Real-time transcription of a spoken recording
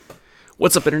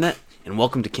What's up, Internet, and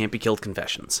welcome to Can't Be Killed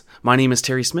Confessions. My name is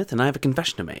Terry Smith, and I have a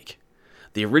confession to make.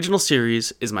 The original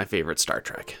series is my favorite Star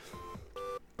Trek.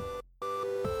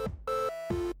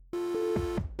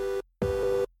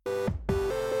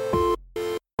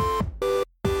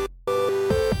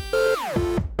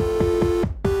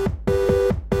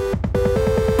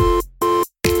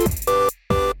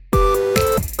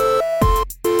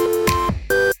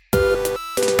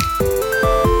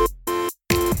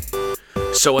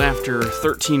 So after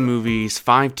 13 movies,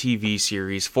 5 TV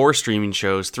series, 4 streaming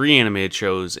shows, 3 animated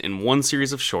shows, and 1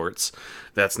 series of shorts,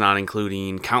 that's not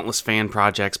including countless fan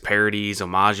projects, parodies,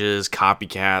 homages,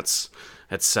 copycats,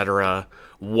 etc.,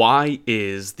 why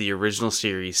is the original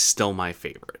series still my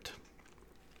favorite?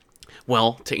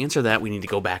 Well, to answer that, we need to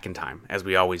go back in time, as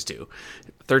we always do.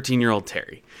 13-year-old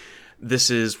Terry.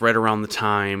 This is right around the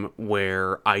time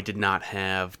where I did not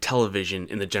have television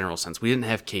in the general sense. We didn't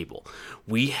have cable.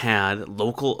 We had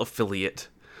local affiliate,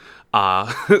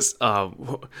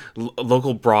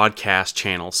 local broadcast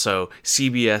channels. So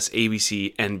CBS,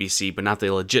 ABC, NBC, but not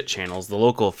the legit channels, the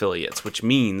local affiliates, which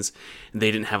means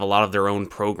they didn't have a lot of their own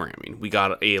programming. We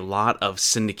got a lot of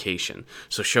syndication.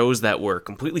 So shows that were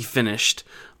completely finished,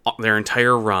 their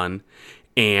entire run,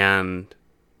 and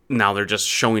now they're just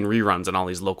showing reruns on all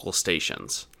these local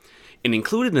stations. And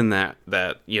included in that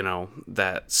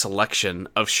selection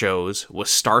of shows was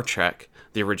Star Trek,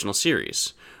 the original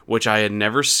series, which I had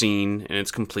never seen in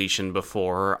its completion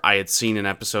before. I had seen an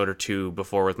episode or two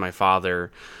before with my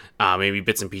father, maybe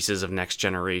bits and pieces of Next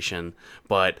Generation,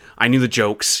 but I knew the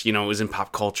jokes. It was in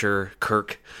pop culture.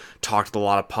 Kirk talked with a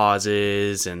lot of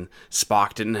pauses, and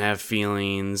Spock didn't have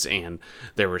feelings, and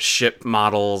there were ship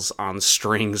models on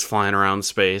strings flying around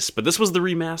space. But this was the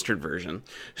remastered version,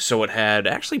 so it had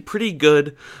actually pretty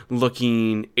good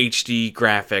looking HD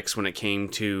graphics when it came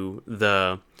to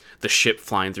the ship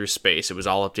flying through space. It was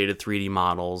all updated 3D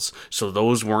models, so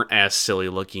those weren't as silly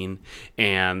looking.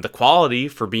 And the quality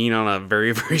for being on a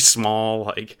very, very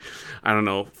small, 15,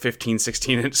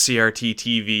 16-inch CRT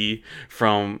TV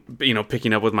from,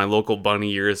 picking up with my local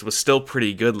bunny ears was still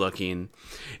pretty good looking.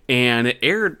 And it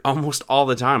aired almost all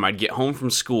the time. I'd get home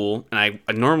from school, and I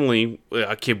normally,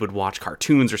 a kid would watch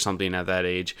cartoons or something at that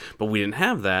age, but we didn't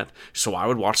have that, so I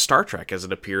would watch Star Trek as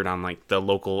it appeared on, the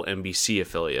local NBC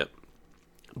affiliate.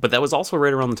 But that was also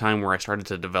right around the time where I started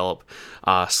to develop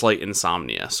slight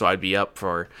insomnia. So I'd be up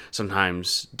for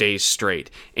sometimes days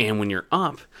straight. And when you're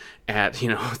up at,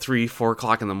 3, 4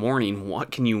 o'clock in the morning,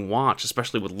 what can you watch,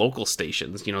 especially with local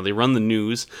stations? They run the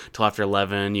news till after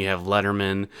 11. You have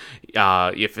Letterman.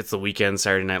 If it's the weekend,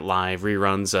 Saturday Night Live,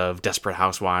 reruns of Desperate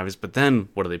Housewives. But then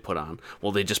what do they put on?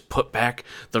 Well, they just put back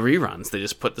the reruns. They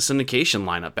just put the syndication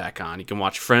lineup back on. You can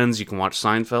watch Friends. You can watch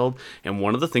Seinfeld. And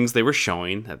one of the things they were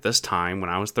showing at this time when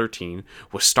I was 13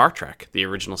 was Star Trek, the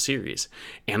original series.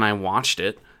 And I watched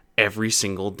it every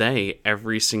single day,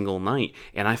 every single night,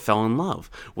 and I fell in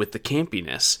love with the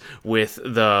campiness, with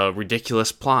the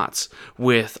ridiculous plots,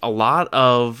 with a lot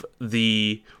of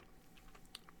the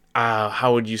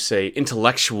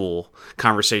intellectual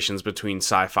conversations between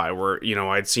sci-fi, where,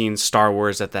 I'd seen Star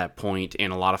Wars at that point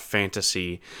and a lot of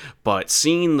fantasy, but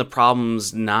seeing the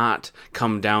problems not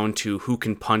come down to who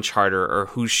can punch harder or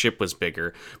whose ship was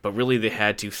bigger, but really they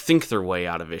had to think their way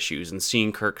out of issues, and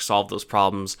seeing Kirk solve those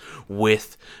problems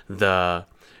with the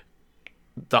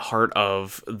heart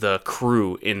of the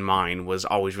crew in mind was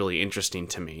always really interesting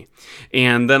to me.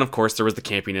 And then, of course, there was the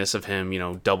campiness of him,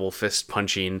 double fist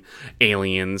punching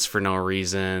aliens for no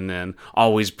reason, and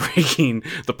always breaking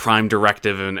the Prime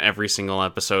Directive in every single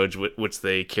episode, which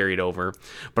they carried over.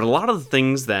 But a lot of the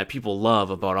things that people love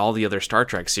about all the other Star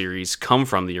Trek series come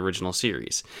from the original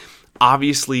series.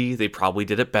 Obviously, they probably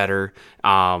did it better.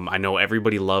 I know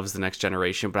everybody loves The Next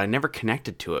Generation, but I never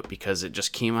connected to it because it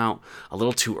just came out a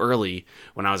little too early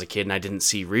when I was a kid, and I didn't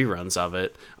see reruns of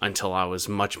it until I was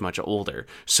much, much older.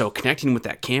 So connecting with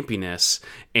that campiness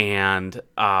and,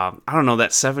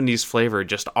 that 70s flavor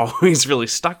just always really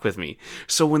stuck with me.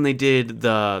 So when they did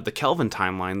the Kelvin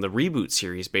timeline, the reboot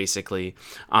series, basically,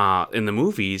 in the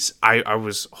movies, I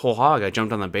was whole hog. I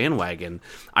jumped on the bandwagon.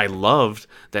 I loved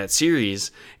that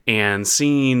series, and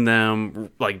seeing them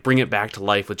bring it back to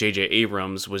life with J.J.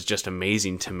 Abrams was just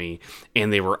amazing to me.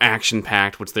 And they were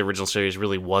action-packed, which the original series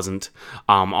really wasn't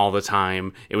all the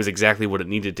time. It was exactly what it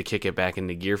needed to kick it back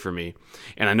into gear for me.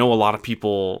 And I know a lot of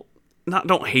people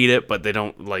don't hate it, but they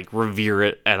don't revere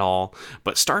it at all.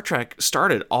 But Star Trek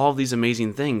started all of these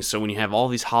amazing things. So when you have all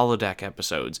these holodeck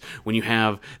episodes, when you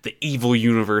have the evil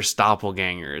universe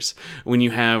doppelgangers, when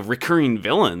you have recurring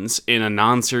villains in a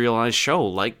non-serialized show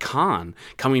like Khan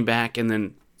coming back and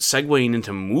then segueing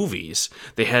into movies.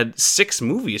 They had 6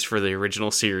 movies for the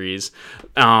original series.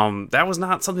 That was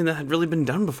not something that had really been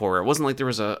done before. It wasn't like there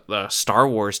was a Star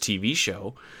Wars TV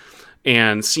show.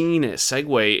 And seeing it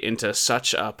segue into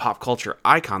such a pop culture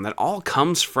icon that all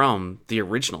comes from the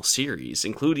original series,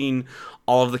 including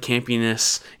all of the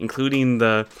campiness, including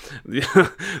the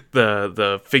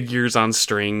the figures on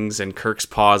strings and Kirk's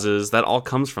pauses, that all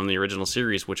comes from the original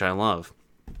series, which I love.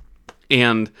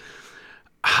 And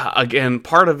again,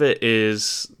 part of it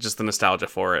is just the nostalgia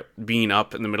for it. Being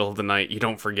up in the middle of the night, you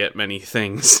don't forget many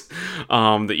things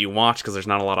that you watch because there's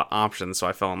not a lot of options, so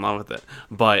I fell in love with it.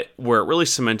 But where it really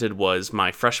cemented was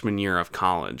my freshman year of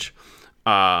college.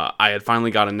 I had finally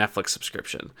got a Netflix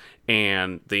subscription,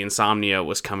 and the Insomnia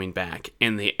was coming back,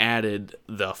 and they added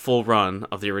the full run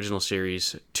of the original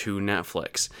series to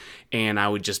Netflix, and I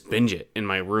would just binge it in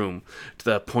my room to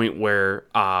the point where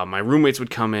my roommates would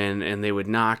come in, and they would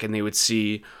knock, and they would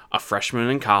see a freshman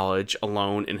in college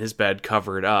alone in his bed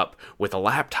covered up with a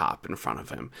laptop in front of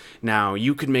him. Now,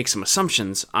 you could make some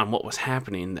assumptions on what was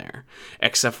happening there,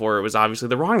 except for it was obviously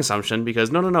the wrong assumption because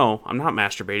no, I'm not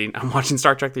masturbating. I'm watching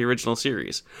Star Trek the original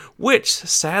series, which,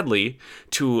 sadly,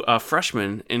 to a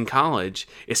freshman in college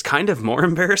is kind of more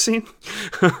embarrassing.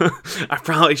 I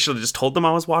probably should have just told them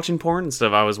I was watching porn instead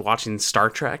of I was watching Star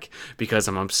Trek because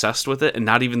I'm obsessed with it, and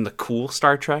not even the cool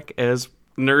Star Trek, as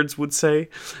nerds would say,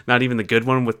 not even the good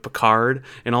one with Picard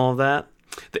and all of that.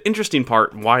 The interesting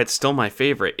part, why it's still my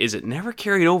favorite, is it never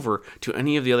carried over to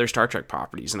any of the other Star Trek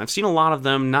properties. And I've seen a lot of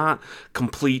them, not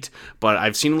complete, but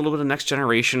I've seen a little bit of Next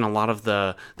Generation, a lot of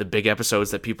the big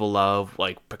episodes that people love,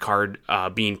 like Picard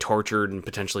being tortured and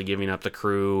potentially giving up the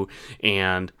crew,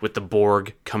 and with the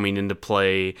Borg coming into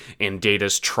play, and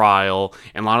Data's trial,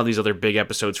 and a lot of these other big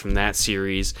episodes from that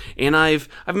series. And I've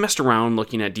messed around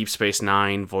looking at Deep Space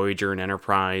Nine, Voyager, and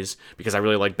Enterprise, because I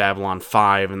really like Babylon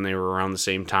 5, and they were around the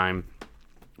same time.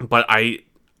 But I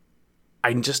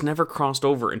just never crossed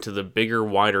over into the bigger,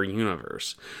 wider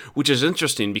universe, which is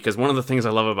interesting because one of the things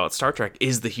I love about Star Trek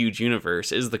is the huge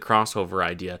universe, is the crossover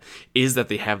idea, is that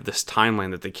they have this timeline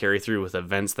that they carry through with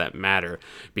events that matter.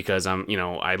 Because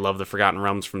I love the Forgotten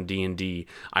Realms from D&D.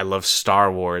 I love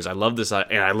Star Wars. I love this,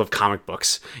 and I love comic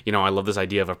books. I love this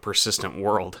idea of a persistent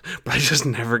world. But I just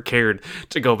never cared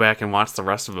to go back and watch the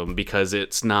rest of them because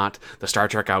it's not the Star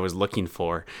Trek I was looking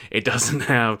for. It doesn't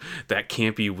have that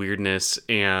campy weirdness,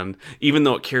 and even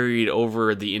though it carried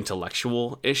over the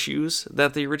intellectual issues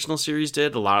that the original series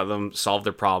did, a lot of them solved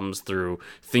their problems through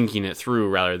thinking it through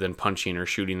rather than punching or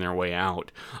shooting their way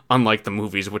out. Unlike the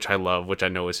movies, which I love, which I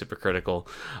know is hypocritical.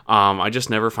 I just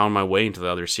never found my way into the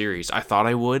other series. I thought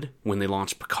I would when they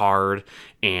launched Picard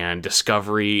and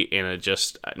Discovery, and it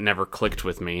just never clicked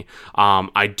with me.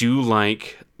 I do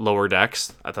like Lower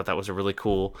Decks. I thought that was a really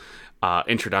cool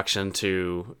introduction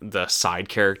to the side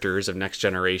characters of Next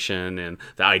Generation, and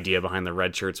the idea behind the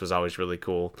red shirts was always really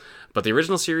cool. But the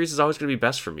original series is always going to be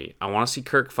best for me. I want to see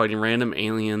Kirk fighting random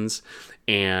aliens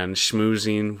and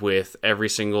schmoozing with every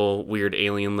single weird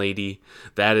alien lady.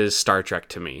 That is Star Trek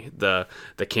to me. The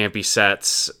campy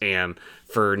sets, and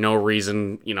for no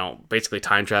reason, basically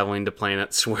time traveling to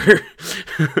planets where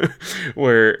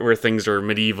where things are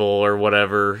medieval or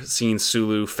whatever, seeing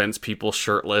Sulu fence people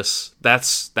shirtless.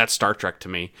 That's Star Trek to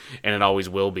me, and it always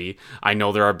will be. I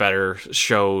know there are better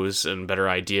shows and better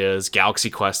ideas. Galaxy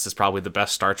Quest is probably the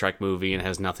best Star Trek movie and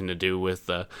has nothing to do with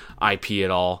the IP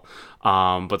at all.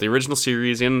 But the original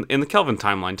series and the Kelvin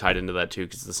timeline tied into that too,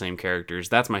 because it's the same characters.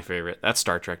 That's my favorite. That's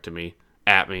Star Trek to me.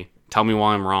 At me. Tell me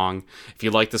why I'm wrong. If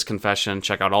you like this confession,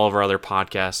 check out all of our other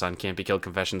podcasts on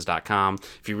can'tbekilledconfessions.com.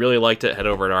 If you really liked it, head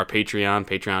over to our Patreon,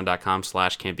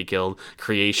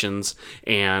 patreon.com/can'tbekilledcreations,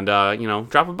 and,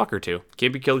 drop a buck or two.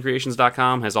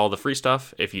 can'tbekilledcreations.com has all the free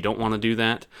stuff if you don't want to do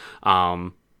that.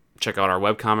 Check out our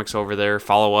webcomics over there.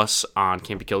 Follow us on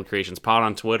Can't Be Killed Creations Pod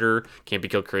on Twitter, Can't Be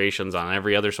Killed Creations on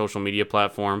every other social media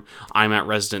platform. I'm at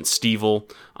Resident Stevel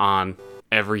on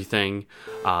everything.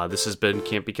 This has been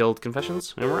Can't Be Killed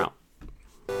Confessions, and we're out.